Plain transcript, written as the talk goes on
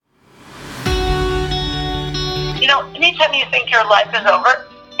anytime you think your life is over,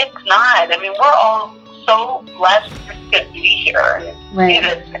 it's not. I mean, we're all so blessed to be here. Right. It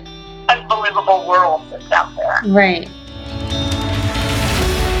is an unbelievable world that's out there. Right.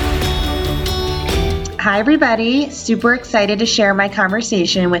 Hi, everybody. Super excited to share my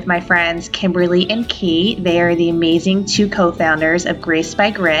conversation with my friends Kimberly and Kate. They are the amazing two co-founders of Graced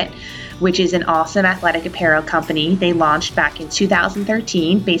by Grit, which is an awesome athletic apparel company they launched back in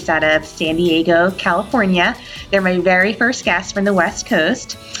 2013 based out of San Diego, California. They're my very first guests from the West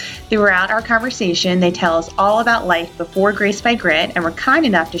Coast. Throughout our conversation, they tell us all about life before Graced by Grit and were kind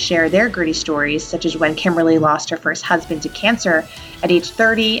enough to share their gritty stories, such as when Kimberly lost her first husband to cancer at age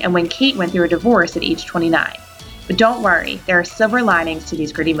 30 and when Kate went through a divorce at age 29. But don't worry, there are silver linings to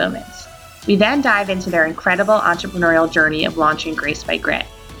these gritty moments. We then dive into their incredible entrepreneurial journey of launching Graced by Grit.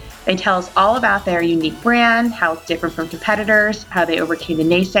 They tell us all about their unique brand, how it's different from competitors, how they overcame the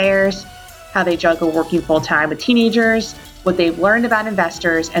naysayers, how they juggle working full-time with teenagers, what they've learned about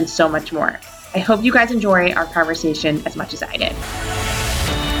investors, and so much more. I hope you guys enjoy our conversation as much as I did.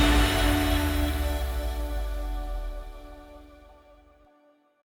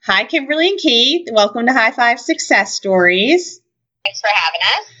 Hi, Kimberly and Keith. Welcome to High Five Success Stories. Thanks for having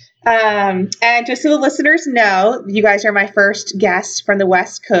us. And just so the listeners know, you guys are my first guests from the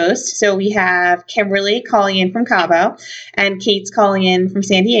West Coast. So we have Kimberly calling in from Cabo and Kate's calling in from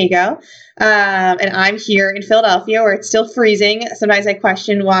San Diego. And I'm here in Philadelphia where it's still freezing. Sometimes I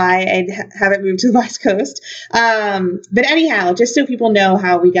question why I haven't moved to the West Coast. But anyhow, just so people know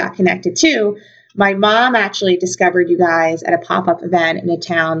how we got connected too, my mom actually discovered you guys at a pop-up event in a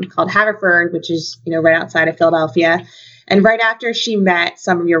town called Haverford, which is, right outside of Philadelphia. And right after she met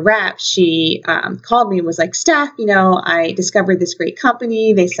some of your reps, she called me and was like, Steph, I discovered this great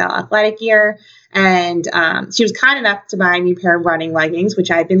company. They sell athletic gear. And she was kind enough to buy me a pair of running leggings, which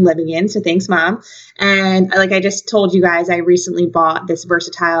I've been living in. So thanks, Mom. And like I just told you guys, I recently bought this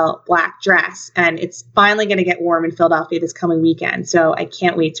versatile black dress. And it's finally going to get warm in Philadelphia this coming weekend. So I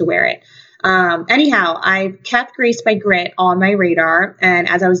can't wait to wear it. Anyhow, I kept Graced by Grit on my radar. And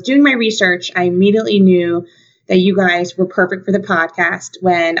as I was doing my research, I immediately knew that you guys were perfect for the podcast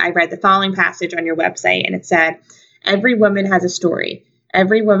when I read the following passage on your website, and it said, every woman has a story.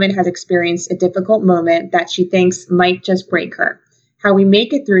 Every woman has experienced a difficult moment that she thinks might just break her. How we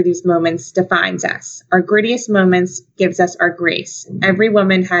make it through these moments defines us. Our grittiest moments gives us our grace. Every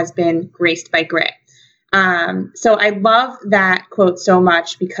woman has been graced by grit. So I love that quote so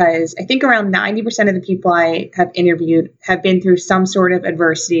much because I think around 90% of the people I have interviewed have been through some sort of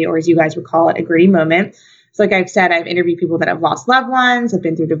adversity, or as you guys would call it, a gritty moment. So like I've said, I've interviewed people that have lost loved ones, have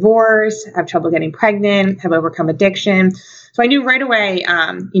been through divorce, have trouble getting pregnant, have overcome addiction. So I knew right away,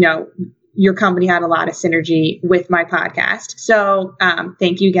 your company had a lot of synergy with my podcast. So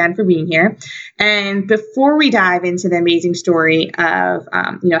thank you again for being here. And before we dive into the amazing story of,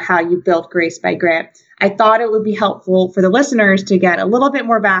 how you built Graced by Grit, I thought it would be helpful for the listeners to get a little bit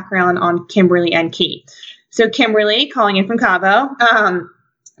more background on Kimberly and Kate. So Kimberly, calling in from Cabo,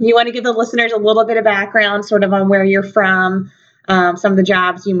 you want to give the listeners a little bit of background sort of on where you're from, some of the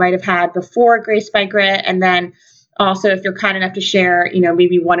jobs you might have had before Graced by Grit, and then also if you're kind enough to share,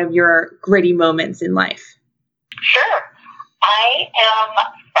 maybe one of your gritty moments in life. Sure. I am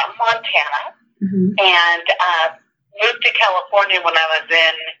from Montana and moved to California when I was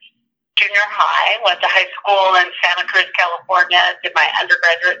in junior high, went to high school in Santa Cruz, California, did my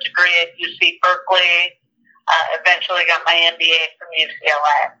undergraduate degree at UC Berkeley. Eventually got my MBA from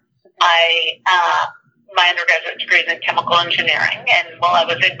UCLA. My undergraduate degree is in chemical engineering, and while I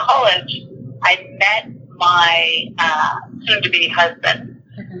was in college, I met my soon-to-be husband,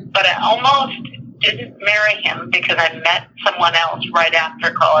 but I almost didn't marry him because I met someone else right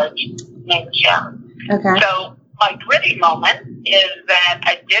after college named Jim. Okay. So my gritty moment is that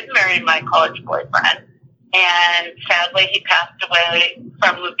I did marry my college boyfriend, and sadly he passed away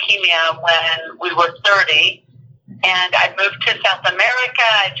from leukemia when we were 30. And I moved to South America.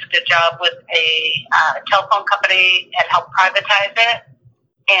 I took a job with a telephone company and helped privatize it,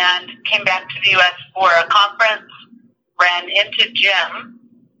 and came back to the U.S. for a conference, ran into Jim,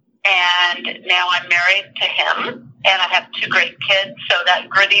 and now I'm married to him, and I have two great kids. So that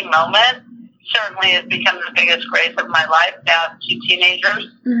gritty moment certainly has become the biggest grace of my life. Now I have two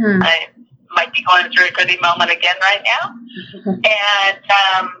teenagers. I might be going through a gritty moment again right now. And,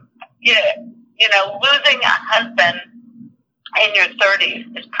 losing a husband in your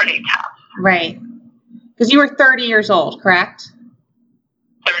 30s is pretty tough. Right. Because you were 30 years old, correct?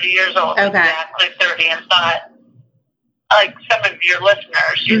 30 years old. Okay. Exactly 30. And thought, like some of your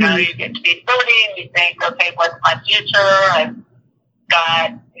listeners, you get to be 30 and you think, okay, what's my future? I've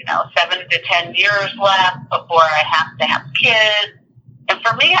got, 7 to 10 years left before I have to have kids. And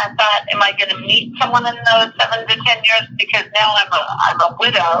for me, I thought, am I going to meet someone in those 7 to 10 years? Because now I'm a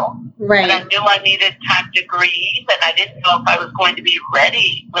widow. Right. And I knew I needed time to grieve, and I didn't know if I was going to be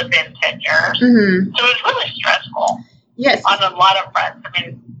ready within 10 years. Mm-hmm. So it was really stressful. Yes. On a lot of fronts. I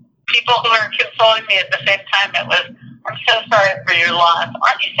mean, people who are consoling me at the same time, it was, I'm so sorry for your loss.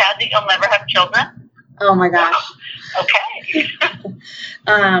 Aren't you sad that you'll never have children? Oh my gosh. Okay.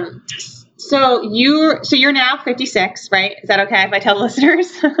 So you're now 56, right? Is that okay if I tell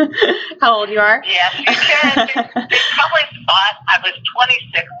listeners how old you are? Yes, you can. They probably thought I was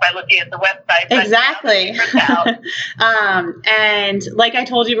 26 by looking at the website. Exactly. And like I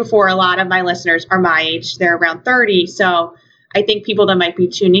told you before, a lot of my listeners are my age. They're around 30. So I think people that might be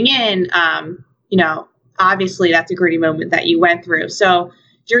tuning in, obviously that's a gritty moment that you went through. So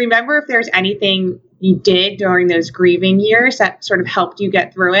do you remember if there's anything you did during those grieving years that sort of helped you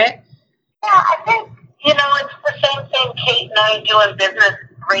get through it? Yeah, I think, it's the same thing Kate and I do in business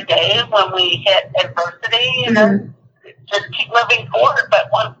every day when we hit adversity, Mm-hmm. Just keep moving forward, but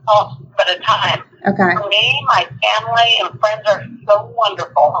one small step at a time. Okay. For me, my family and friends are so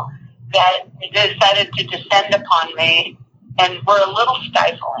wonderful that they decided to descend upon me and were a little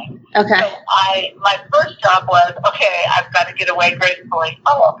stifling. Okay. So my first job was, okay, I've got to get away gracefully.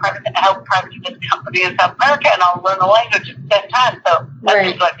 Oh, I'll help private this company in South America, and I'll learn the language at the same time. So that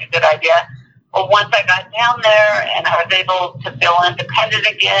seems like a good idea. Well, once I got down there and I was able to feel independent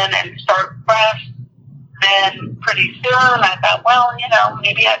again and start fresh, then pretty soon I thought, well,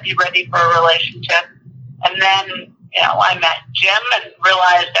 maybe I'd be ready for a relationship. And then, I met Jim and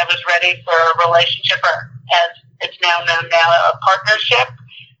realized I was ready for a relationship, or as it's now known a partnership.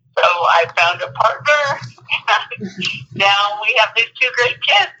 So I found a partner. Now we have these 2 great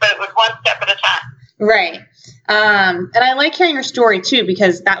kids, but it was one step at a time. Right. And I like hearing your story too,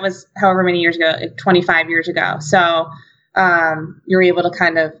 because that was however many years ago, 25 years ago. So you're able to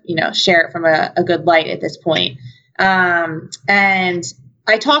kind of, share it from a good light at this point. And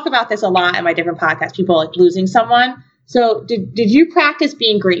I talk about this a lot in my different podcasts, people like losing someone. So did you practice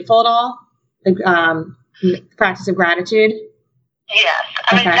being grateful at all? Like, practice of gratitude? Yes.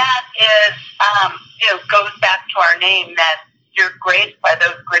 I mean, that is, goes back to our name, that you're graced by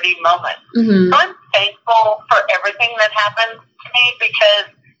those gritty moments. Mm-hmm. So I'm thankful for everything that happens to me,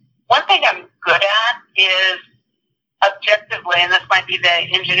 because one thing I'm good at is objectively, and this might be the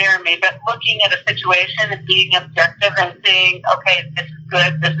engineer in me, but looking at a situation and being objective and seeing, okay, this is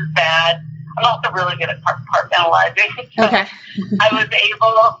good, this is bad. I'm also really good at compartmentalizing. So okay. I was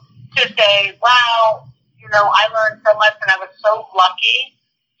able to say, wow, I learned so much, and I was so lucky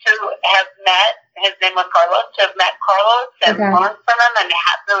to have met, his name was Carlos, to have met Carlos and learned from him and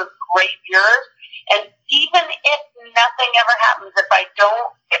have those great years. And even if nothing ever happens, if I don't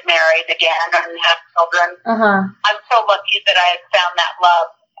get married again and have children, I'm so lucky that I had found that love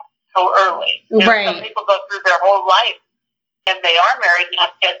so early. Right. Some people go through their whole life and they are married and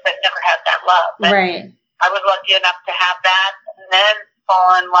have kids but never had that love. And right. I was lucky enough to have that, and then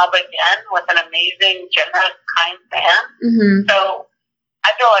fall in love again with an amazing, generous, kind man. Mm-hmm. So I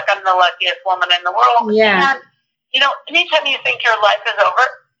feel like I'm the luckiest woman in the world. Yeah. And, anytime you think your life is over,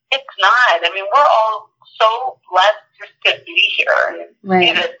 it's not. I mean, we're all so blessed just to be here and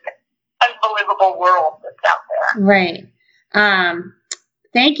see this unbelievable world that's out there. Right.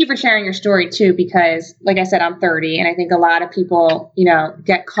 Thank you for sharing your story too, because like I said, I'm 30, and I think a lot of people,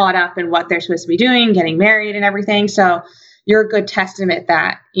 get caught up in what they're supposed to be doing, getting married and everything. So you're a good testament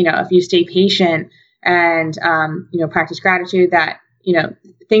that, if you stay patient and, practice gratitude, that,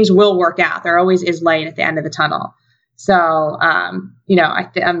 things will work out. There always is light at the end of the tunnel. So, I'm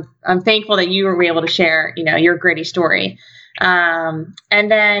thankful that you were able to share, your gritty story. And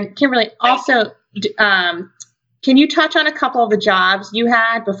then Kimberly, also, can you touch on a couple of the jobs you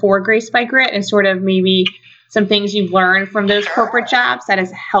had before Graced by Grit, and sort of maybe some things you've learned from those corporate jobs that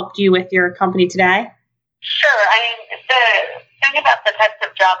has helped you with your company today? Sure. I mean, the thing about the types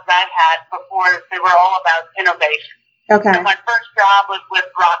of jobs I had before, they were all about innovation. Okay. So my first job was with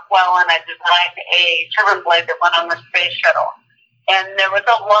Rockwell, and I designed a turbine blade that went on the space shuttle. And there was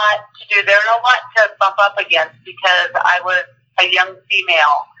a lot to do there and a lot to bump up against, because I was a young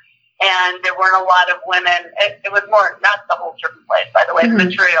female, and there weren't a lot of women. It was more, not the whole turbine blade, by the way, the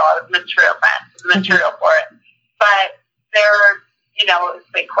material. I was material science, material for it. But there, it was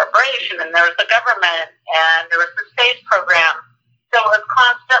a big corporation, and there was the government, and there was the space program. So it was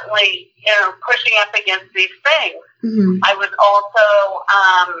constantly, pushing up against these things. Mm-hmm. I was also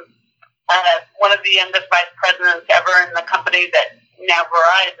one of the youngest vice presidents ever in the company that now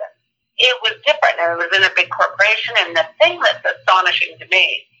Verizon. it was different. It was in a big corporation. And the thing that's astonishing to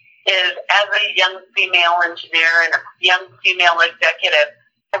me is, as a young female engineer and a young female executive,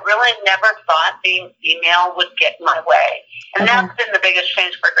 I really never thought being female would get in my way. And that's been the biggest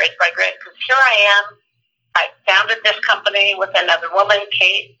change for Grace by Grace, because here I am. I founded this company with another woman,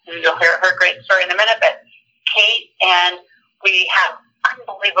 Kate, and you'll hear her great story in a minute, but Kate, and we have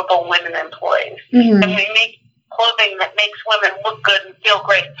unbelievable women employees. Mm-hmm. And we make clothing that makes women look good and feel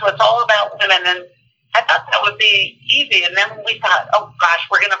great. So it's all about women. And I thought that would be easy. And then we thought, oh, gosh,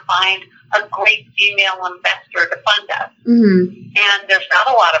 we're going to find a great female investor to fund us. Mm-hmm. And there's not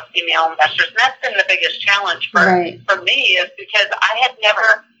a lot of female investors. And that's been the biggest challenge for me, is because I had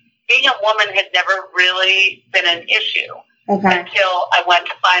never, being a woman had never really been an issue until I went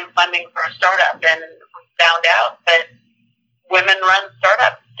to find funding for a startup. And we found out that women-run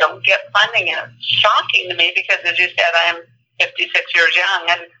startups don't get funding. And it's shocking to me because, as you said, I am 56 years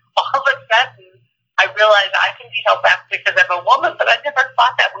young. And all of a sudden, I realized I can be held back because I'm a woman, but I never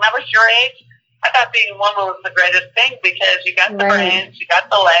thought that. When I was your age, I thought being a woman was the greatest thing because you got the brains, you got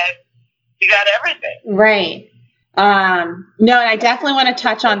the legs, you got everything. Right. No, and I definitely want to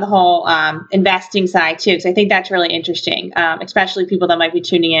touch on the whole investing side too, because I think that's really interesting, especially people that might be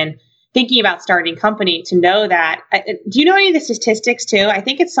tuning in, thinking about starting a company, to know that. Do you know any of the statistics too? I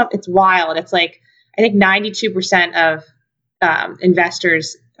think it's wild. It's like, I think 92% of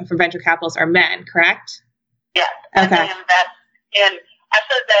investors for venture capitalists are men, correct? Yes. Okay. And they invest in,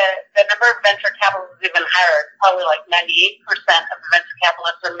 actually the number of venture capitalists is even higher. It's probably like 98% of the venture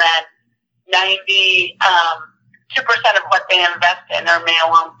capitalists are men. 2% of what they invest in are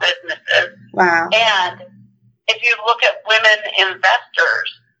male-owned businesses. Wow. And if you look at women investors,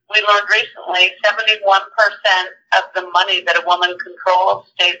 we learned recently 71% of the money that a woman controls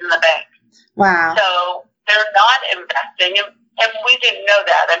stays in the bank. Wow. So they're not investing. And we didn't know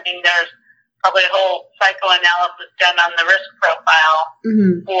that. I mean, there's probably a whole psychoanalysis done on the risk profile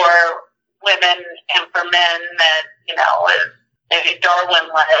for women and for men that, is maybe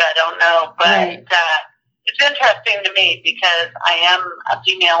Darwin-led. I don't know. But it's interesting to me because I am a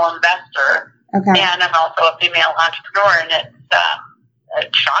female investor and I'm also a female entrepreneur, and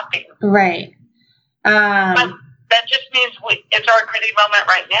it's shocking. Right. But that just means it's our gritty moment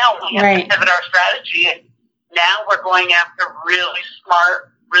right now. We have to pivot our strategy, and now we're going after really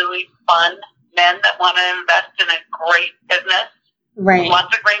smart, really fun men that want to invest in a great business. Right.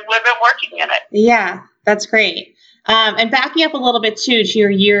 Lots of great women working in it. Yeah, that's great. And backing up a little bit too to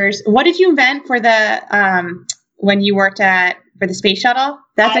your years, what did you invent for the when you worked for the space shuttle?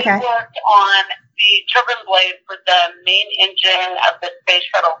 That's okay. I worked on the turbine blade for the main engine of the Space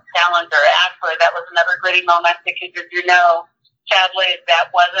Shuttle Challenger. Actually, that was another gritty moment because, as you know, sadly,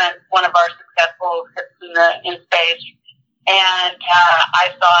 that wasn't one of our successful trips in space. And I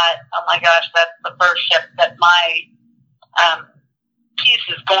thought, oh my gosh, that's the first ship that my piece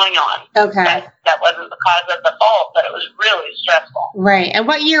is going on. Okay. That wasn't the cause of the fault, but it was really stressful. Right. And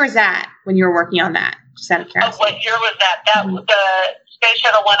what year was that when you were working on that? Just out of curiosity. What year was that? That was the Space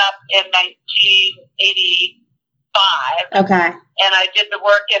Shuttle went up in 1985. Okay. And I did the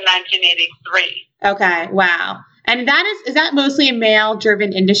work in 1983. Okay. Wow. And is that mostly a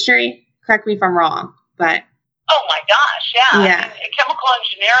male-driven industry? Correct me if I'm wrong, but. Oh my gosh, yeah. I mean, chemical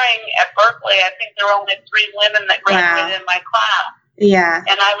engineering at Berkeley, I think there were only 3 women that graduated in my class. Yeah.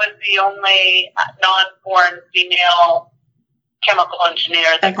 And I was the only non-foreign female chemical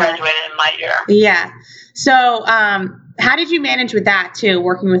engineer that graduated in my year. Yeah. So, how did you manage with that too,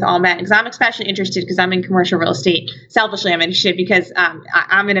 working with all men? Because I'm especially interested because I'm in commercial real estate. Selfishly, I'm interested because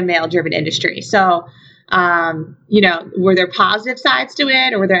I'm in a male-driven industry. So, were there positive sides to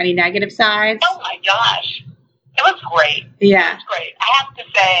it, or were there any negative sides? Oh my gosh. It was great. Yeah. It was great. I have to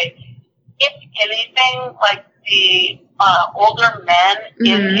say, if anything, like the older men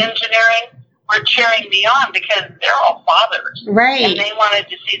in engineering were cheering me on because they're all fathers. Right. And they wanted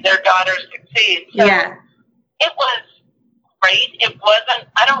to see their daughters succeed. So it was great. It wasn't,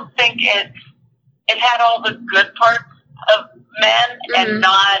 I don't think it had all the good parts of men and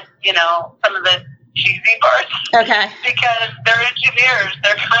not, some of the cheesy parts. Okay. Because they're engineers.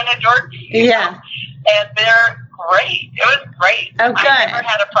 They're kind of dorky. Yeah. And they're great. It was great. Oh, good. I never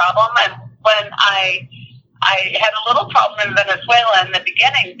had a problem. And when I had a little problem in Venezuela in the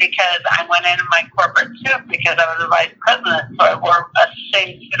beginning because I went in my corporate suit because I was the vice president. So I wore a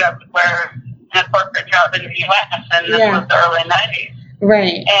same suit I would wear in a corporate job in the U.S. And this was the early 90s.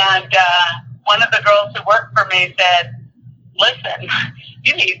 Right. And one of the girls who worked for me said, listen,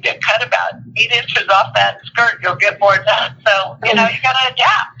 you need to cut about 8 inches off that skirt. You'll get more done. So, you got to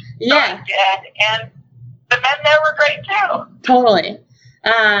adapt. Yeah. So I did. And the men there were great too. Totally.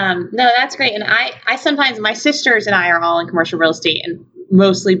 No, that's great. And I sometimes, my sisters and I are all in commercial real estate, and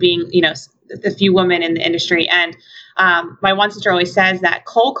mostly being, a few women in the industry. And my one sister always says that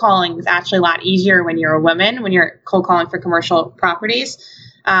cold calling is actually a lot easier when you're a woman, when you're cold calling for commercial properties,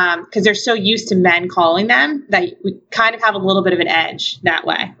 because they're so used to men calling them that we kind of have a little bit of an edge that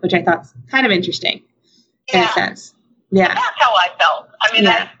way, which I thought kind of interesting in a sense. Yeah. And that's how I felt. I mean,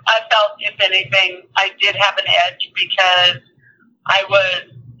 Yeah. I felt, if anything, I did have an edge because I was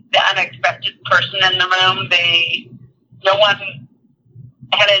the unexpected person in the room. No one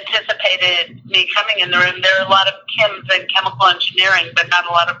had anticipated me coming in the room. There are a lot of chems and chemical engineering, but not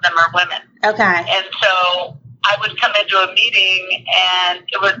a lot of them are women. Okay. And so I would come into a meeting, and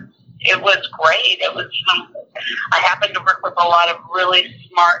it was great. I happened to work with a lot of really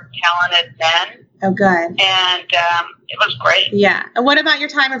smart, talented men. Oh, good. And it was great. Yeah. And what about your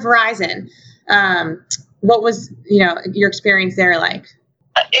time at Verizon? What was, your experience there like?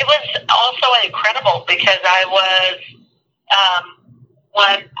 It was also incredible because I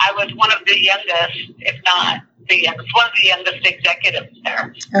was one of the youngest, if not the youngest, one of the youngest executives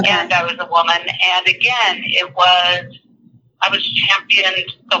there. Okay. And I was a woman. And again, I was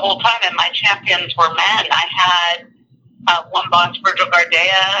championed the whole time, and my champions were men. I had one boss, Virgil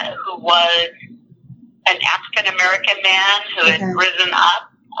Gardea, who was an African-American man who had risen up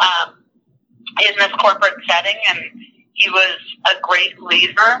in this corporate setting, and he was a great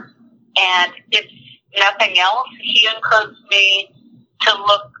leader. And if nothing else, he encouraged me to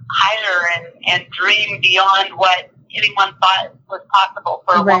look higher and dream beyond what anyone thought was possible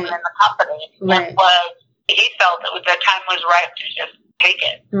for a woman in the company. Right. He felt that the time was right to just take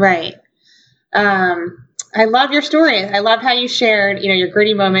it. Right. I love your story. I love how you shared, your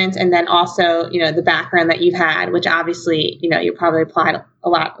gritty moments, and then also, the background that you've had, which obviously, you probably applied a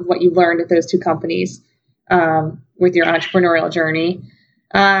lot of what you learned at those two companies with your entrepreneurial journey.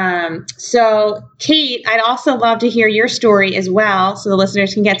 So, Kate, I'd also love to hear your story as well, so the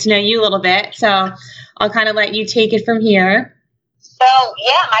listeners can get to know you a little bit. So I'll kind of let you take it from here. So,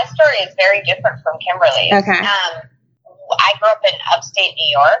 yeah, my story is very different from Kimberly. Okay. I grew up in upstate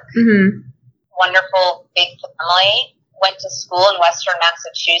New York. Mm-hmm. Wonderful big family. Went to school in Western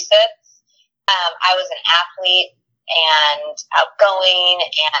Massachusetts. I was an athlete and outgoing,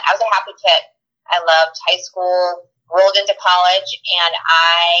 and I was a happy kid. I loved high school, rolled into college, and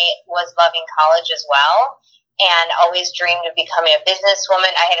I was loving college as well, and always dreamed of becoming a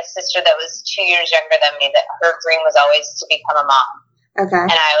businesswoman. I had a sister that was 2 years younger than me that her dream was always to become a mom. Okay.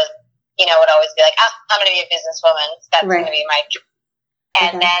 And I was, would always be like, I'm going to be a businesswoman. That's going to be my dream.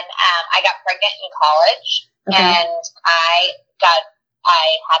 And then I got pregnant in college, and I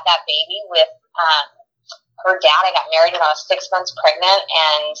had that baby with her dad. I got married when I was 6 months pregnant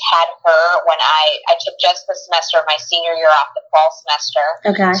and had her when I took just the semester of my senior year off, the fall semester,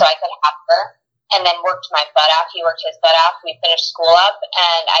 so I could have her, and then worked my butt off. He worked his butt off. We finished school up,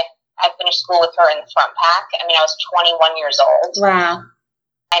 and I finished school with her in the front pack. I mean, I was 21 years old. Wow.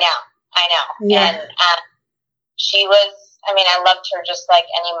 I know. Yeah. And she was, I loved her just like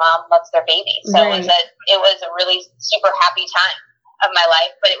any mom loves their baby. So it was a really super happy time of my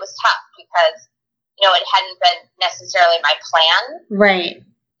life, but it was tough because, it hadn't been necessarily my plan. Right.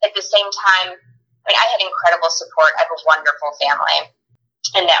 At the same time, I had incredible support. I have a wonderful family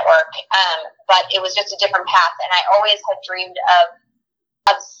and network, but it was just a different path. And I always had dreamed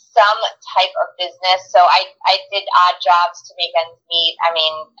of some type of business. So I did odd jobs to make ends meet.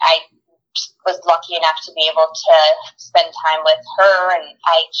 I was lucky enough to be able to spend time with her, and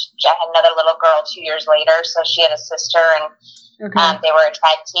I had another little girl 2 years later, so she had a sister, and they were a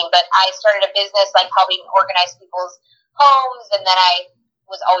tag team. But I started a business like helping organize people's homes, and then I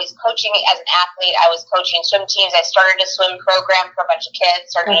was always coaching as an athlete. I was coaching swim teams. I started a swim program for a bunch of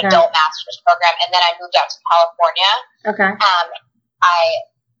kids, started an adult master's program, and then I moved out to California.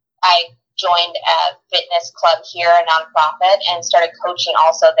 I joined a fitness club here, a nonprofit, and started coaching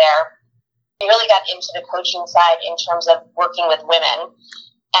also there. I really got into the coaching side in terms of working with women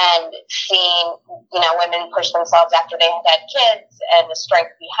and seeing, women push themselves after they had kids, and the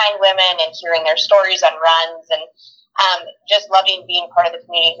strength behind women, and hearing their stories on runs, and just loving being part of the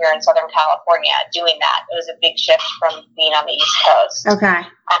community here in Southern California, doing that. It was a big shift from being on the East Coast.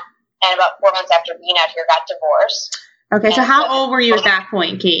 And about 4 months after being out here, got divorced. Okay, so how old were you at that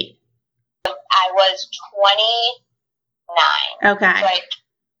point, Kate? I was 29. Okay. So I had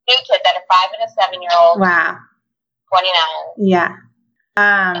two kids. I had a 5 and a 7-year-old. Wow. 29. Yeah.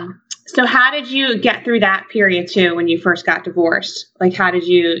 So how did you get through that period too when you first got divorced? Like, how did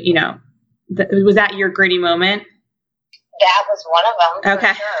you, was that your gritty moment? That was one of them,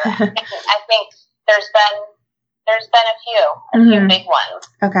 for sure. I think there's been there's been a few big ones.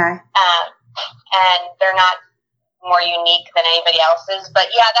 Okay. And they're not more unique than anybody else's. But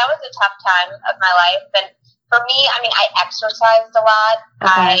yeah, that was a tough time of my life. And for me, I mean, I exercised a lot.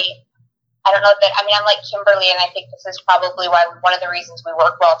 Okay. I don't know that, I mean, I'm like Kimberly, and I think this is probably why one of the reasons we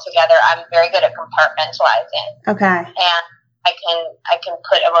work well together. I'm very good at compartmentalizing. Okay. And I can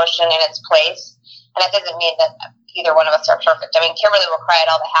put emotion in its place. And that doesn't mean that either one of us are perfect. I mean, Kimberly will cry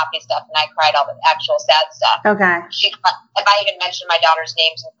at all the happy stuff, and I cry at all the actual sad stuff. Okay. If I even mention my daughter's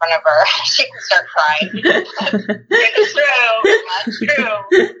names in front of her, she can start crying. It's true. That's true.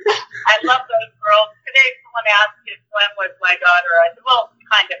 I love those girls. Today, someone asked if Gwen was my daughter. I said, well,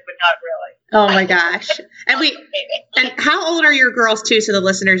 kind of, but not really. Oh my gosh. And how old are your girls too, so the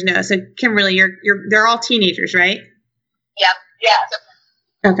listeners know? So Kimberly, they're all teenagers, right? Yep.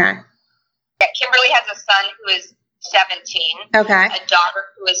 Yeah. Okay. Yeah, Kimberly has a son who is 17. Okay. A daughter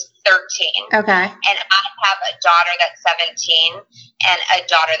who is 13. Okay. And I have a daughter that's 17 and a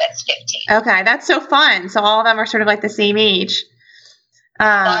daughter that's 15. Okay, that's so fun. So all of them are sort of like the same age.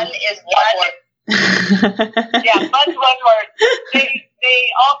 Fun is one word. Yeah, fun's one word.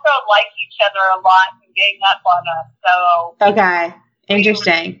 They also like each other a lot and gang up on us. So okay,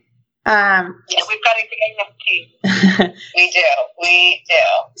 interesting. Yeah, we've got a gang of team. We do.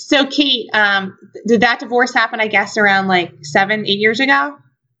 So Kate, did that divorce happen, I guess, around like 7-8 years ago?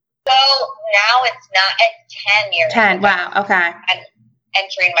 So now it's 10 years 10, ago. wow, okay. I'm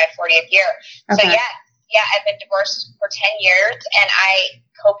entering my 40th year. Okay. So yeah, I've been divorced for 10 years, and I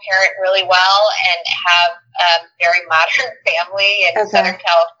co-parent really well and have a very modern family in Southern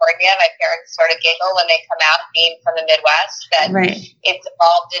California. My parents sort of giggle when they come out, being from the Midwest, that it's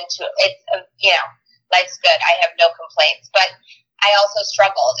evolved into, life's good. I have no complaints. But I also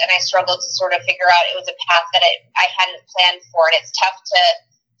struggled, and I struggled to sort of figure out, it was a path that I hadn't planned for, and it's tough to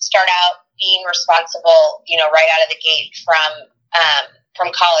start out being responsible, right out of the gate from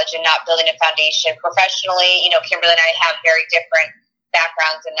college and not building a foundation professionally. Kimberly and I have very different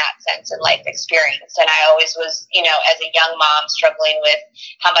backgrounds in that sense and life experience. And I always was, as a young mom, struggling with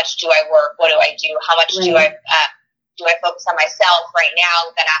how much do I work? What do I do? How much do I focus on myself right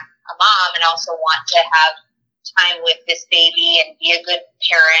now that I'm a mom, and also want to have time with this baby and be a good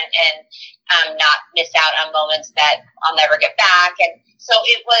parent and not miss out on moments that I'll never get back. And so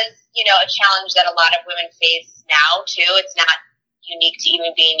it was, a challenge that a lot of women face now too. It's not unique to even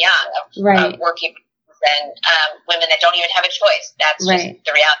being young, of working and women that don't even have a choice. That's just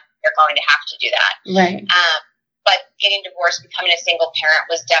the reality. They're going to have to do that. Right. But getting divorced, becoming a single parent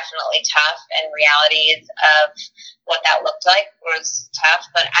was definitely tough, and realities of what that looked like was tough.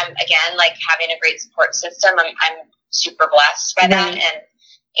 But I'm, again, like, having a great support system. I'm super blessed by that. And,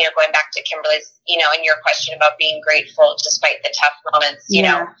 going back to Kimberly's, and your question about being grateful despite the tough moments,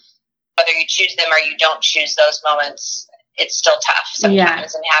 whether you choose them or you don't choose those moments, it's still tough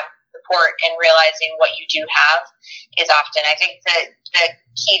sometimes. And having support and realizing what you do have is often, I think, the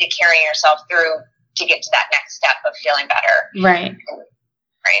key to carrying yourself through to get to that next step of feeling better. Right.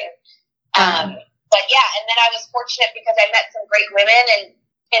 But yeah, and then I was fortunate because I met some great women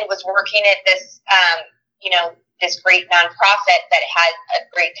and was working at this, this great nonprofit that had a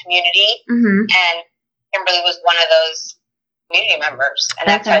great community. Mm-hmm. And Kimberly was one of those community members. And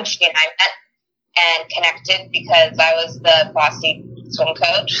that's how she and I met and connected, because I was the bossy swim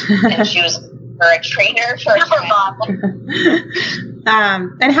coach and she was a trainer for her mom.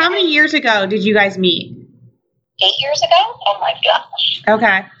 And how many years ago did you guys meet? 8 years ago? Oh my gosh.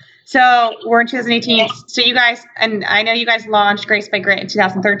 Okay. So we're in 2018. So you guys, and I know you guys launched Grace by Grit in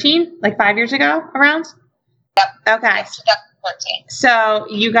 2013, like 5 years ago around? Yep. Okay. Yep, 2014. So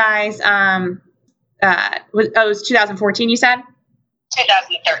you guys, it was 2014 you said?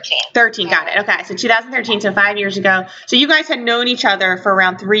 2013. 13, got it. Okay, so 2013, so 5 years ago. So you guys had known each other for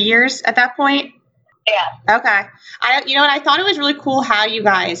around 3 years at that point? Yeah. Okay. I thought it was really cool how you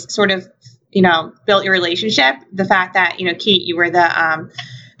guys sort of, built your relationship. The fact that, Kate, you were the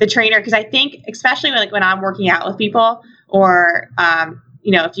trainer, because I think, especially when I'm working out with people, or,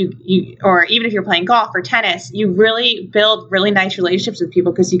 if you or even if you're playing golf or tennis, you really build really nice relationships with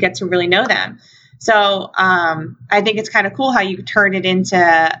people because you get to really know them. So I think it's kind of cool how you turned it into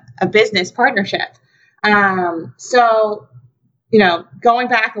a business partnership. So, going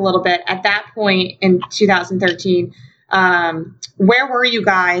back a little bit, at that point in 2013, where were you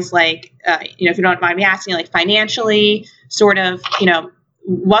guys, if you don't mind me asking, like financially, sort of,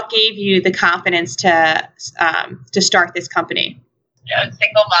 what gave you the confidence to start this company?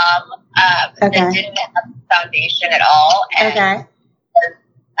 Single mom that didn't have a foundation at all. And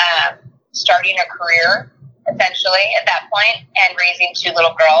starting a career, essentially, at that point, and raising 2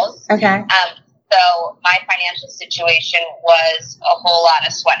 little girls. Okay. So my financial situation was a whole lot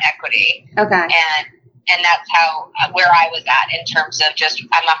of sweat equity. Okay. And that's where I was at in terms of just,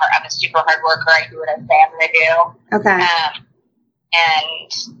 I'm a super hard worker. I do what I say I'm going to do. Okay.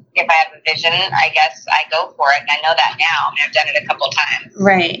 And if I have a vision, I guess I go for it. And I know that now. I mean, I've done it a couple of times.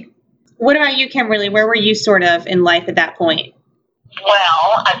 Right. What about you, Kimberly? Where were you sort of in life at that point?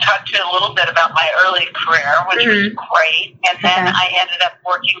 Well, I talked to you a little bit about my early career, which was great. And then I ended up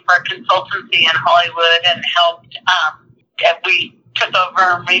working for a consultancy in Hollywood and helped, we took over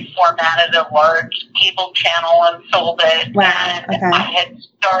and reformatted a large cable channel and sold it. Wow. And I had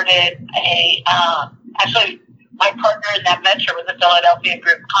started actually, my partner in that venture was a Philadelphia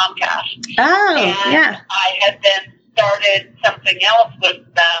group, Comcast. Oh, and yeah. I had then started something else with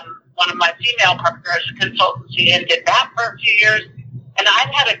one of my female partners, a consultancy, and did that for a few years. And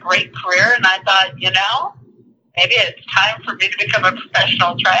I'd had a great career, and I thought, maybe it's time for me to become a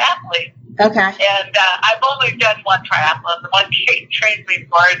professional triathlete. Okay. And I've only done one triathlon, the one Kate trained me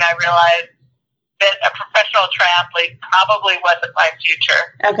for, and I realized that a professional triathlete probably wasn't my future.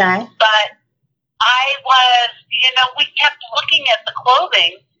 Okay. But I was, we kept looking at the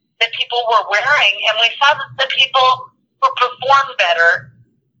clothing that people were wearing, and we saw that the people who performed better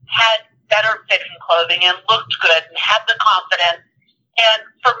had better fitting clothing and looked good and had the confidence. And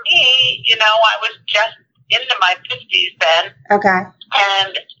for me, I was just into my 50s then. Okay.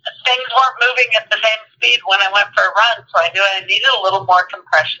 And things weren't moving at the same speed when I went for a run, so I knew I needed a little more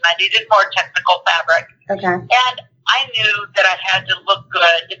compression. I needed more technical fabric. Okay. And I knew that I had to look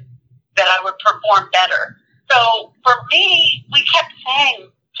good, that I would perform better. So for me, we kept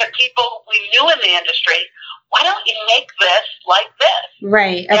saying to people we knew in the industry, why don't you make this like this?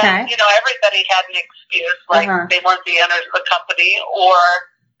 Right, okay. And, everybody had an excuse, like they weren't the owners of the company, or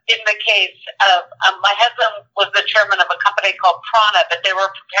in the case of, my husband was the chairman of a company called Prana, but they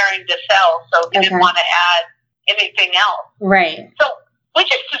were preparing to sell, so he didn't want to add anything else. Right. So we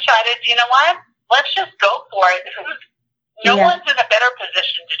just decided, what? Let's just go for it. No one's in a better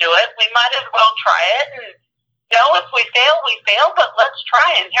position to do it. We might as well try it. And, if we fail, we fail, but let's try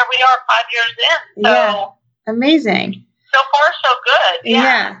it. And here we are 5 years in. So amazing. So far, so good.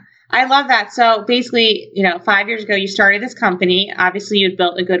 Yeah. I love that. So basically, 5 years ago, you started this company. Obviously, you'd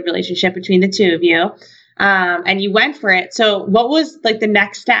built a good relationship between the two of you, and you went for it. So what was like the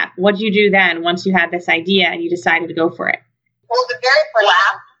next step? What did you do then once you had this idea and you decided to go for it? Well, the very first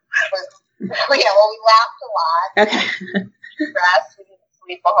laugh was, we laughed a lot. Okay. Stressed. We didn't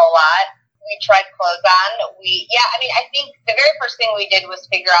sleep a whole lot. We tried clothes on. I think the very first thing we did was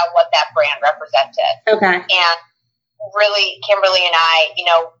figure out what that brand represented. Okay. And really, Kimberly and I,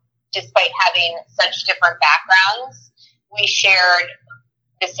 despite having such different backgrounds, we shared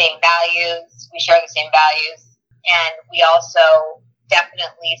the same values. And we also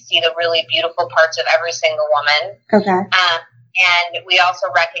definitely see the really beautiful parts of every single woman. Okay. And we also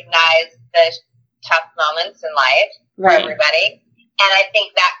recognize the tough moments in life for everybody. And I think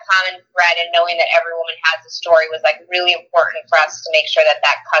that common thread and knowing that every woman has a story was really important for us to make sure that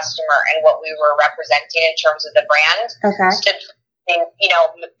customer and what we were representing in terms of the brand stood for something,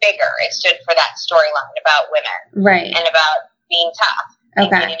 bigger. It stood for that storyline about women. Right. And about being tough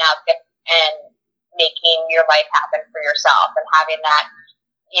and getting out there and making your life happen for yourself and having that,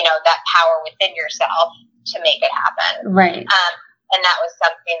 that power within yourself to make it happen. Right. And that was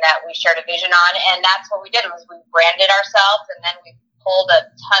something that we shared a vision on. And that's what we did was we branded ourselves, and then we pulled a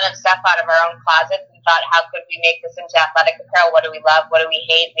ton of stuff out of our own closets and thought, how could we make this into athletic apparel? What do we love? What do we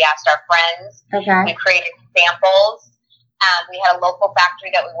hate? We asked our friends. Okay. We created samples. We had a local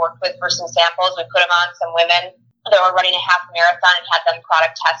factory that we worked with for some samples. We put them on some women that were running a half marathon and had them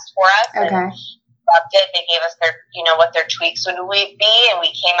product test for us. Okay. And loved it. They gave us their, what their tweaks would be, and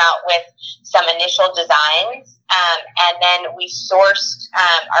we came out with some initial designs. And then we sourced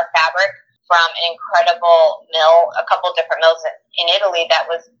our fabric from an incredible mill, a couple different mills in Italy that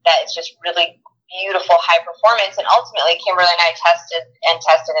is just really beautiful, high performance. And ultimately, Kimberly and I tested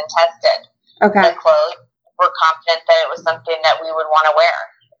the clothes. We're confident that it was something that we would want to wear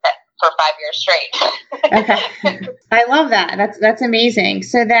for 5 years straight. Okay. I love that. That's amazing.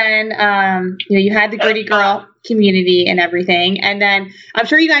 So then, you had the Gritty Girl community and everything. And then I'm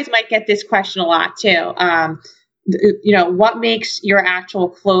sure you guys might get this question a lot too. What makes your actual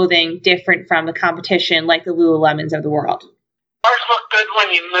clothing different from the competition, like the Lululemons of the world? Ours look good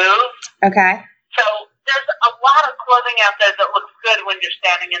when you move. Okay. So there's a lot of clothing out there that looks good when you're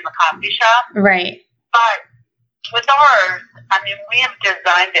standing in the coffee shop. Right. But with ours, we have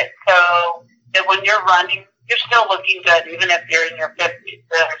designed it so that when you're running, you're still looking good, even if you're in your 50s.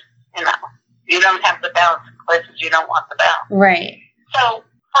 You don't have the bounce in places you don't want the bounce. Right. So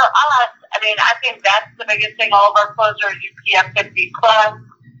for us, mean, I think that's the biggest thing. All of our clothes are UPF 50 plus.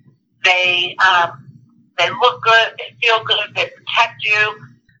 They look good. They feel good. They protect you.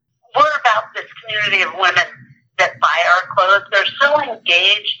 We're about this community of women that buy our clothes. They're so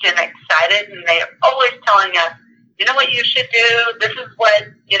engaged and excited, and they're always telling us, you know what you should do? This is what,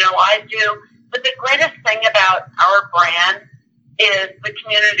 I do. But the greatest thing about our brand is the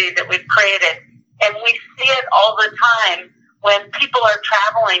community that we've created. And we see it all the time when people are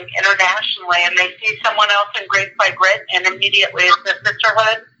traveling internationally and they see someone else in Grace by Grit, and immediately it's a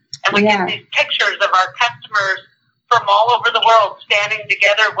sisterhood. And we get these pictures of our customers from all over the world standing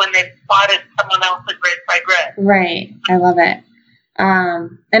together when they've spotted someone else in Grace by Grit. Right. I love it.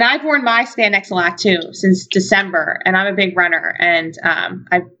 And I've worn my spandex a lot too since December, and I'm a big runner, and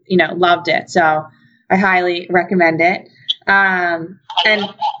I loved it. So I highly recommend it. And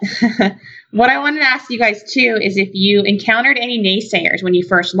what I wanted to ask you guys too is if you encountered any naysayers when you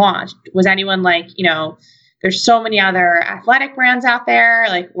first launched. Was anyone like, there's so many other athletic brands out there.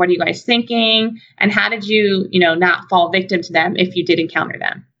 Like, what are you guys thinking? And how did you, not fall victim to them if you did encounter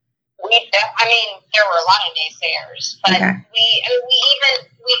them? There were a lot of naysayers, but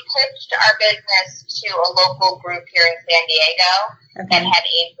we pitched our business to a local group here in San Diego that had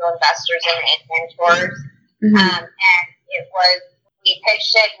angel investors and mentors. Mm-hmm. And we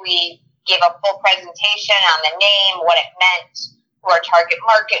pitched it, we gave a full presentation on the name, what it meant, who our target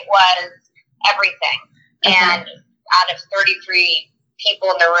market was, everything. Okay. And out of 33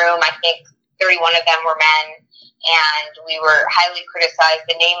 people in the room, I think 31 of them were men, and we were highly criticized.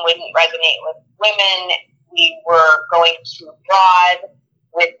 The name wouldn't resonate with women. We were going too broad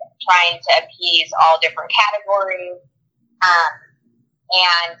with trying to appease all different categories.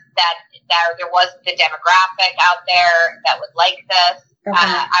 And that there was the demographic out there that would like this. Okay.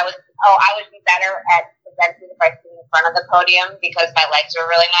 I would be better at presenting if I stood in front of the podium because my legs are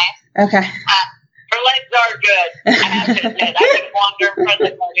really nice. Okay. Her legs are good. I have to admit, I can wander in front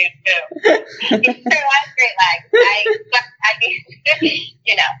of the podium too. So I have great legs. I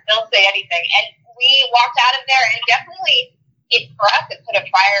they'll say anything. And we walked out of there, and definitely for us, it put a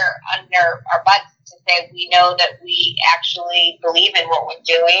fire under our butts to say we know that we actually believe in what we're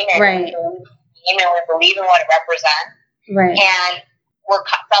doing, and right. we believe in what it represents, right. and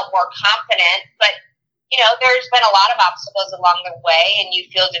felt more confident. But there's been a lot of obstacles along the way, and you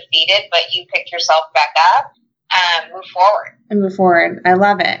feel defeated, but you pick yourself back up, move forward. And move forward. I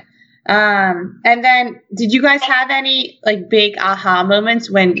love it. And then did you guys have any like big aha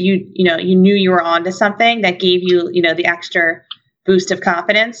moments when you knew you were onto something that gave you, the extra boost of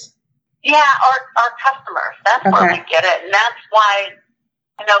confidence? Yeah, our customers. That's where we get it. And that's why,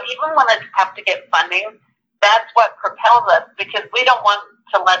 even when it's tough to get funding, that's what propels us, because we don't want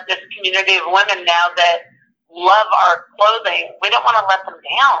to let this community of women now that love our clothing, we don't want to let them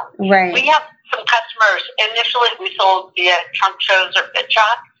down. Right. We have some customers. Initially, we sold via trunk shows or fit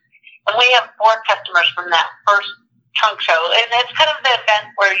shops, and we have 4 customers from that first trunk show. And it's kind of the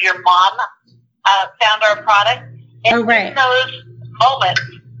event where your mom found our product. And in those moments,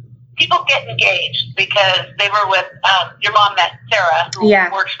 people get engaged because they were with your mom, met Sarah, who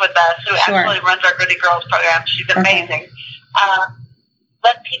works with us, who actually runs our Gritty Girls program. She's amazing.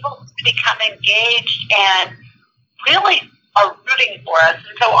 But people become engaged and really are rooting for us.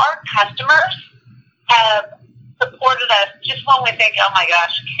 And so our customers have supported us just when we think, oh my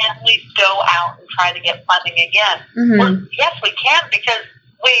gosh, can we go out and try to get funding again? Mm-hmm. Well, yes, we can, because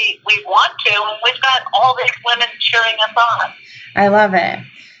we want to, and we've got all these women cheering us on. I love it.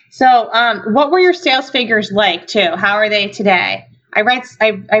 So what were your sales figures like too? How are they today? I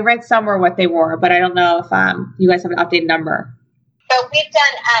read somewhere what they were, but I don't know if you guys have an updated number. So we've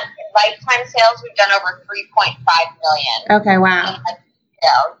done lifetime sales. We've done over 3.5 million. Okay, wow.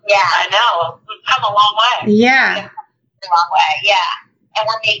 Yeah, I know. We've come a long way. Yeah, a long way. Yeah, and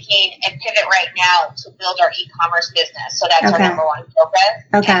we're making a pivot right now to build our e-commerce business. So that's our number one focus.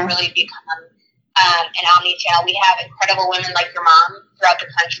 Okay. And really become an omni-channel. We have incredible women like your mom throughout the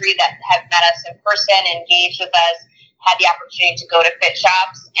country that have met us in person, engaged with us, had the opportunity to go to fit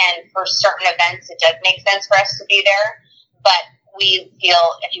shops, and for certain events, it does make sense for us to be there. But we feel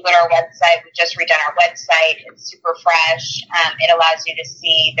if you go to our website, we've just redone our website. It's super fresh. It allows you to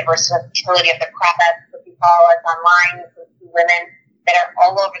see the versatility of the products. If you follow us online, you can see women that are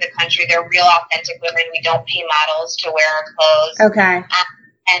all over the country. They're real, authentic women. We don't pay models to wear our clothes. Okay.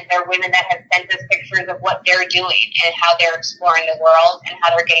 And they're women that have sent us pictures of what they're doing and how they're exploring the world and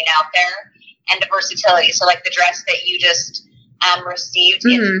how they're getting out there, and the versatility. So like the dress that you just received,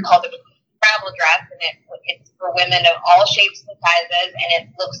 it's called the travel dress, and it's for women of all shapes and sizes, and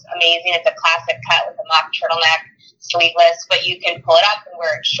it looks amazing. It's a classic cut with a mock turtleneck, sleeveless, but you can pull it up and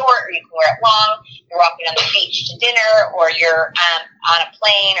wear it short, or you can wear it long. You're walking on the beach to dinner, or you're on a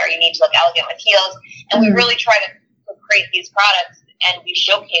plane, or you need to look elegant with heels. And we really try to create these products, and we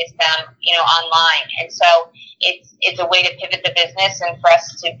showcase them, online. And so it's a way to pivot the business, and for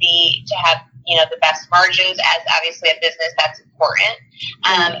us to have the best margins, as obviously a business that's important.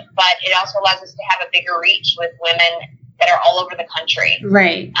 But it also allows us to have a bigger reach with women that are all over the country.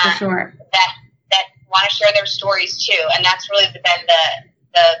 Right, for sure. That want to share their stories too. And that's really been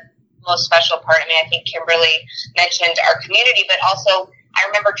the most special part. I mean, I think Kimberly mentioned our community, but also I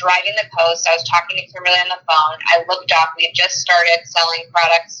remember driving the coast. I was talking to Kimberly on the phone. I looked up. We had just started selling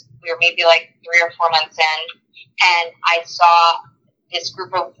products. We were maybe like 3 or 4 months in, and I saw this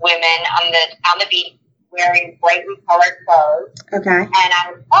group of women on the beach wearing brightly colored clothes. Okay. And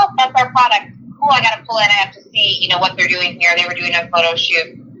I was, oh, that's our product. Cool, I got to pull in. I have to see, what they're doing here. They were doing a photo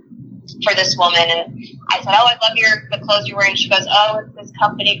shoot for this woman, and I said, oh, I love the clothes you're wearing. She goes, oh, it's this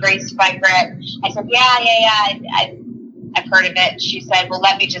company, Graced by Grit. I said, yeah, I've heard of it. She said, well,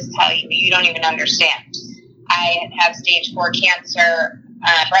 let me just tell you, you don't even understand. I have stage 4 cancer,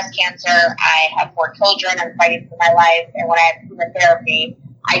 breast cancer. I have 4 children. I'm fighting for my life. And when I have chemotherapy,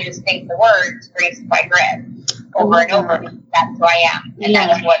 I just think the words Graced by Grit over and over. That's who I am. And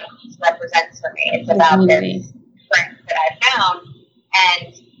that's what it represents for me. It's about this strength that I found,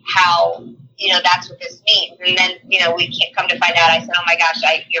 and how, that's what this means. And then, we can't come to find out. I said, oh my gosh,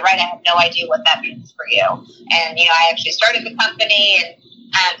 you're right. I have no idea what that means for you. And, I actually started the company,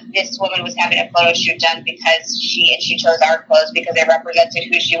 and this woman was having a photo shoot done because she chose our clothes because they represented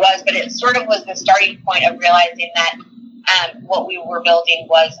who she was. But it sort of was the starting point of realizing that what we were building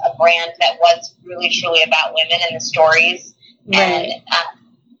was a brand that was really truly about women and the stories and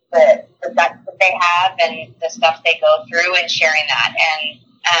the guts that they have and the stuff they go through, and sharing that. And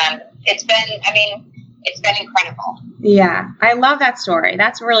it's been incredible. Yeah, I love that story.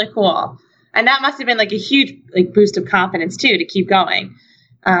 That's really cool. And that must have been like a huge boost of confidence too, to keep going.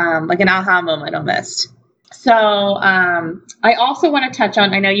 Like an aha moment almost. So I also want to touch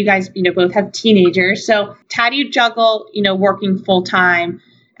on, I know you guys, both have teenagers. So how do you juggle, working full time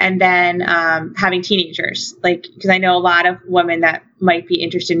and then having teenagers? Because I know a lot of women that might be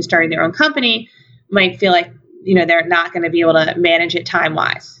interested in starting their own company might feel like, they're not going to be able to manage it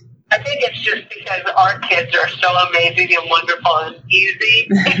time-wise. I think it's just because our kids are so amazing and wonderful and easy.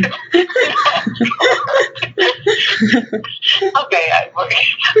 Okay,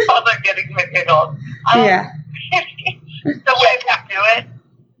 both are getting the giggles. Yeah. The way we do it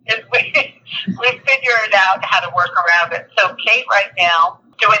is we figured out how to work around it. So Kate right now,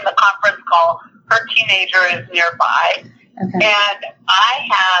 doing the conference call, her teenager is nearby. Okay. And I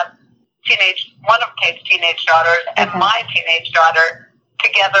have one of Kate's teenage daughters and my teenage daughter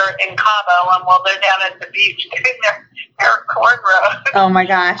together in Cabo, and while they're down at the beach doing their cornrows. Oh my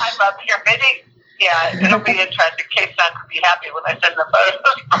gosh. I'm up here. Maybe, it'll be interesting. Kate's not going to be happy when I send the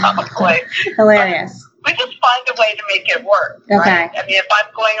photos, probably. Hilarious. But we just find a way to make it work. Okay. Right? I mean, if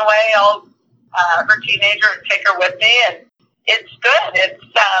I'm going away, I'll her teenager and take her with me, and it's good. It's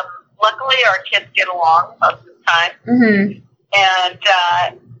luckily our kids get along most of the time, and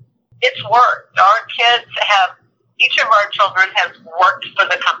it's worked. Our kids have. Each of our children has worked for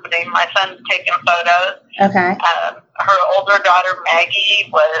the company. My son's taken photos. Okay. Her older daughter, Maggie,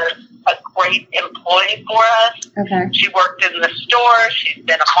 was a great employee for us. Okay. She worked in the store. She's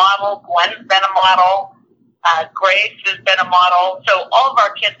been a model. Gwen's been a model. Grace has been a model. So all of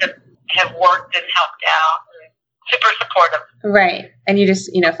our kids have worked and helped out. And super supportive. Right. And you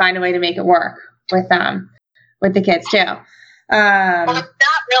just, find a way to make it work with the kids too. Well, it's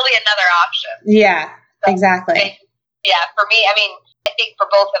not really another option. Yeah, so, exactly. Yeah, for me, I think for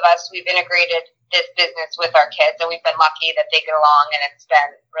both of us, we've integrated this business with our kids, and we've been lucky that they get along, and it's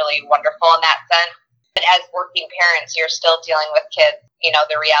been really wonderful in that sense. But as working parents, you're still dealing with kids,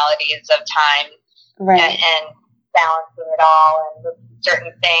 the realities of time and balancing it all and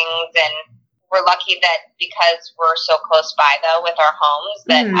certain things. And we're lucky that because we're so close by, though, with our homes,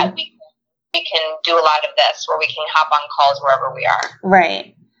 that we can do a lot of this where we can hop on calls wherever we are.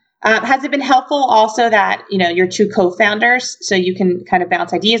 Right. Has it been helpful also that, you're 2 co-founders, so you can kind of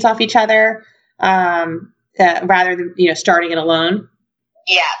bounce ideas off each other rather than, starting it alone?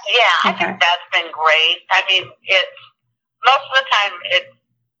 Yeah, I think that's been great. I mean, it's most of the time it's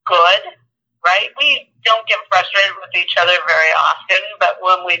good, right? We don't get frustrated with each other very often, but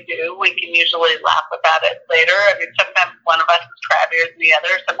when we do, we can usually laugh about it later. I mean, sometimes one of us is crabbier than the other.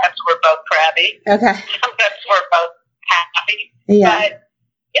 Sometimes we're both crabby. Okay. Sometimes we're both happy. Yeah. But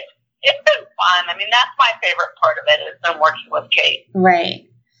it's been fun. I mean, that's my favorite part of it, has been working with Kate. Right.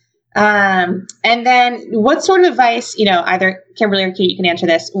 And then what sort of advice, either Kimberly or Kate, you can answer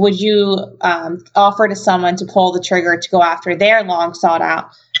this, would you offer to someone to pull the trigger to go after their long sought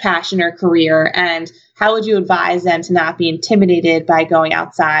out passion or career? And how would you advise them to not be intimidated by going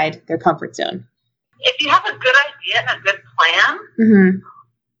outside their comfort zone? If you have a good idea and a good plan,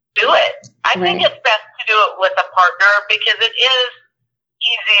 do it. I think it's best to do it with a partner because it is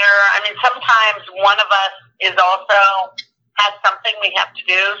easier. I mean, sometimes one of us is also has something we have to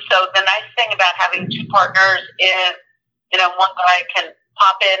do. So the nice thing about having two partners is, one guy can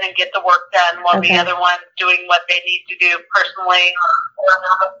pop in and get the work done while the other one's doing what they need to do personally.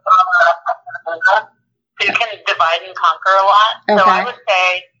 So you can divide and conquer a lot. Okay. So I would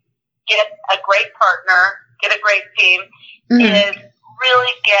say get a great partner, get a great team, is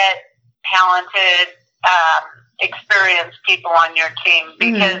really get talented, experienced people on your team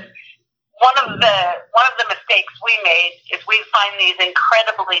because one of the mistakes we made is we find these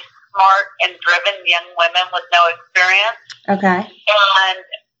incredibly smart and driven young women with no experience. Okay. And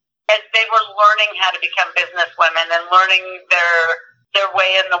as they were learning how to become business women and learning their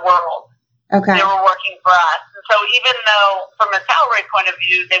way in the world, they were working for us. And so even though from a salary point of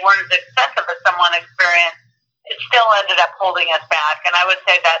view they weren't as expensive as someone experienced, it still ended up holding us back. And I would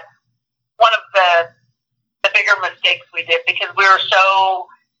say that's one of the bigger mistakes we did because we were so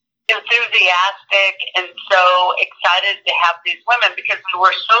enthusiastic and so excited to have these women because we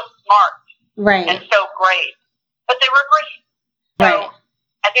were so smart and so great. But they were great. So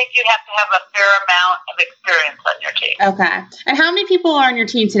I think you have to have a fair amount of experience on your team. Okay. And how many people are on your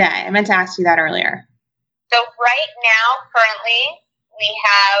team today? I meant to ask you that earlier. So right now, currently, we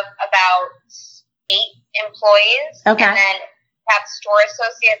have about 8 employees. Okay. And then have store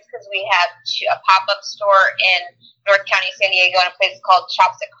associates because we have a pop-up store in North County, San Diego, in a place called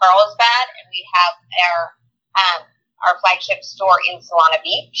Shops at Carlsbad, and we have our flagship store in Solana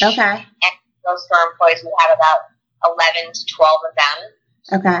Beach. Okay. And those store employees, we have about 11 to 12 of them.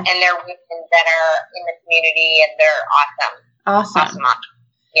 Okay. And they're women that are in the community, and they're awesome. Awesome.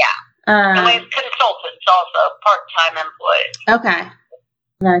 Yeah. And we have consultants also, part-time employees. Okay.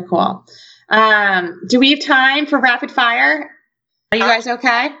 Very cool. Do we have time for rapid fire? Are you guys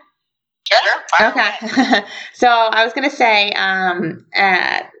okay? Sure. Okay. So I was going to say,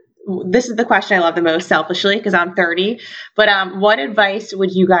 this is the question I love the most selfishly because I'm 30. But what advice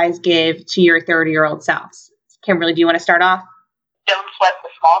would you guys give to your 30-year-old selves? Kimberly, do you want to start off? Don't sweat the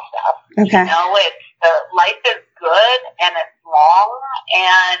small stuff. Okay. Life is good and it's long,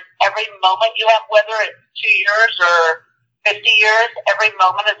 and every moment you have, whether it's 2 years or 50 years, every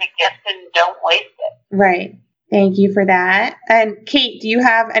moment is a gift, and don't waste it. Right. Thank you for that. And Kate, do you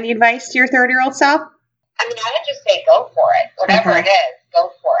have any advice to your 30-year-old self? I mean, I would just say go for it. Whatever it is,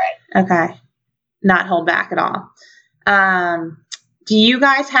 go for it. Okay. Not hold back at all. Do you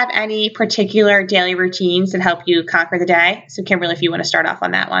guys have any particular daily routines that help you conquer the day? So Kimberly, if you want to start off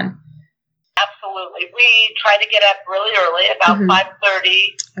on that one. Absolutely. We try to get up really early, about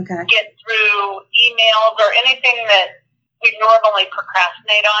 5:30, get through emails or anything that we normally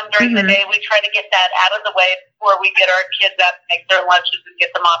procrastinate on during the day. We try to get that out of the way before we get our kids up, make their lunches, and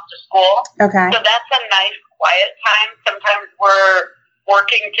get them off to school. Okay. So that's a nice, quiet time. Sometimes we're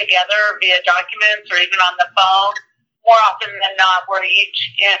working together via documents or even on the phone. More often than not, we're each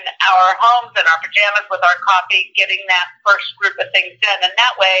in our homes in our pajamas with our coffee, getting that first group of things done. And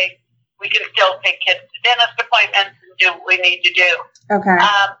that way, we can still take kids to dentist appointments and do what we need to do. Okay.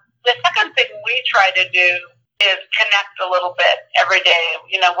 The second thing we try to do is connect a little bit every day,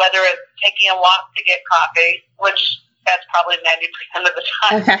 whether it's taking a walk to get coffee, which that's probably 90% of the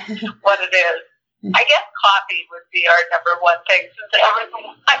time what it is. I guess coffee would be our number one thing since everything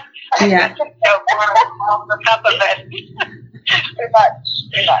on the top of it. Too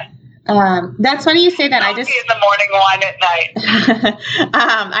much. That's funny you say that. Coffee in the morning, wine at night.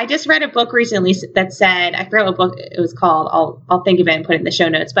 I just read a book recently that said, I forget what book it was called. I'll think of it and put it in the show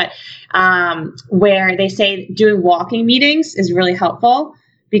notes. But where they say doing walking meetings is really helpful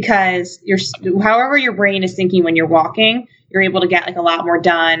because however your brain is thinking when you're walking, you're able to get like a lot more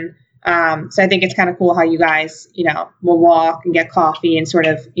done. So I think it's kind of cool how you guys, will walk and get coffee and sort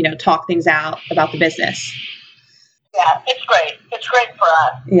of, talk things out about the business. Yeah, it's great. It's great for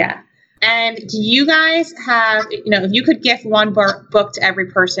us. Yeah. And do you guys have, if you could gift one book to every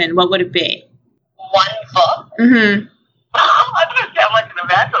person, what would it be? One book? Mm-hmm. I'm going to sound like an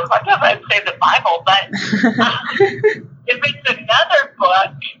evangelist. I guess I'd say the Bible, but if it's another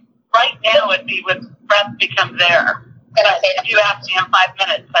book, right now it'd be When Breath Becomes Air. If you ask me in 5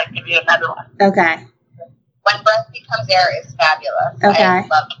 minutes, I'd give you another one. Okay. When Breath Becomes Air is fabulous. Okay. I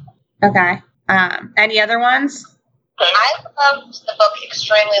love it. Okay. Any other ones? I loved the book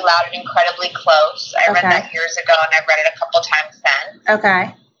Extremely Loud and Incredibly Close. I read that years ago, and I've read it a couple times since.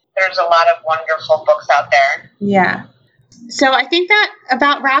 Okay. There's a lot of wonderful books out there. Yeah. So I think that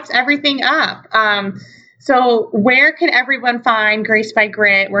about wraps everything up. So where can everyone find Grace by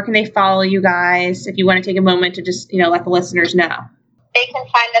Grit? Where can they follow you guys? If you want to take a moment to just, let the listeners know. They can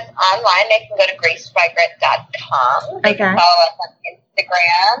find us online. They can go to gracebygrit.com. They can follow us on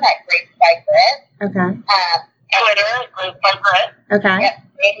Instagram at Grace by Grit. Okay. Twitter, Grace by Grit. Okay. Yep,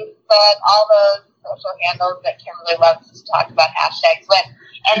 Facebook, all those social handles that Kimberly loves to talk about hashtags with.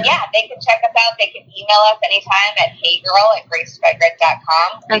 And yeah, they can check us out. They can email us anytime at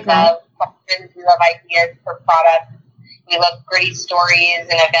heygirl@gracebygrit.com. We love questions. We love ideas for products. We love gritty stories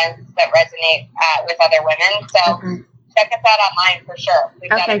and events that resonate with other women. So check us out online for sure. We've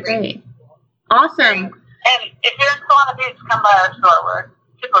got a great. Awesome. And if you're in Solana Beach, come by our store. We're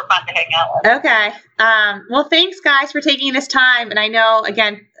super fun to hang out with. Okay. Well, thanks, guys, for taking this time. And I know,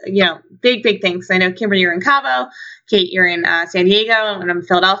 again, big thanks. I know, Kimberly, you're in Cabo. Kate, you're in San Diego, and I'm in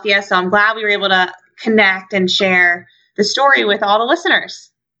Philadelphia. So I'm glad we were able to connect and share the story with all the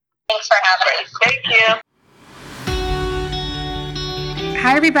listeners. Thanks for having us. Thank you.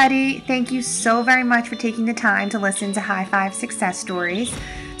 Hi, everybody. Thank you so very much for taking the time to listen to High Five Success Stories.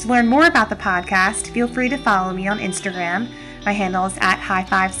 To learn more about the podcast, feel free to follow me on Instagram. My handle is @High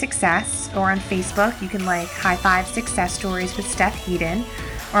Five Success, or on Facebook, you can like High Five Success Stories with Steph Hayden,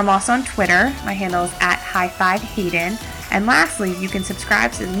 or I'm also on Twitter. My handle is @High5Hayden. And lastly, you can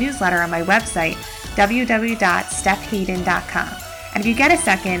subscribe to the newsletter on my website, www.stephhayden.com. And if you get a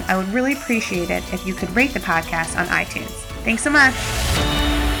second, I would really appreciate it if you could rate the podcast on iTunes. Thanks so much.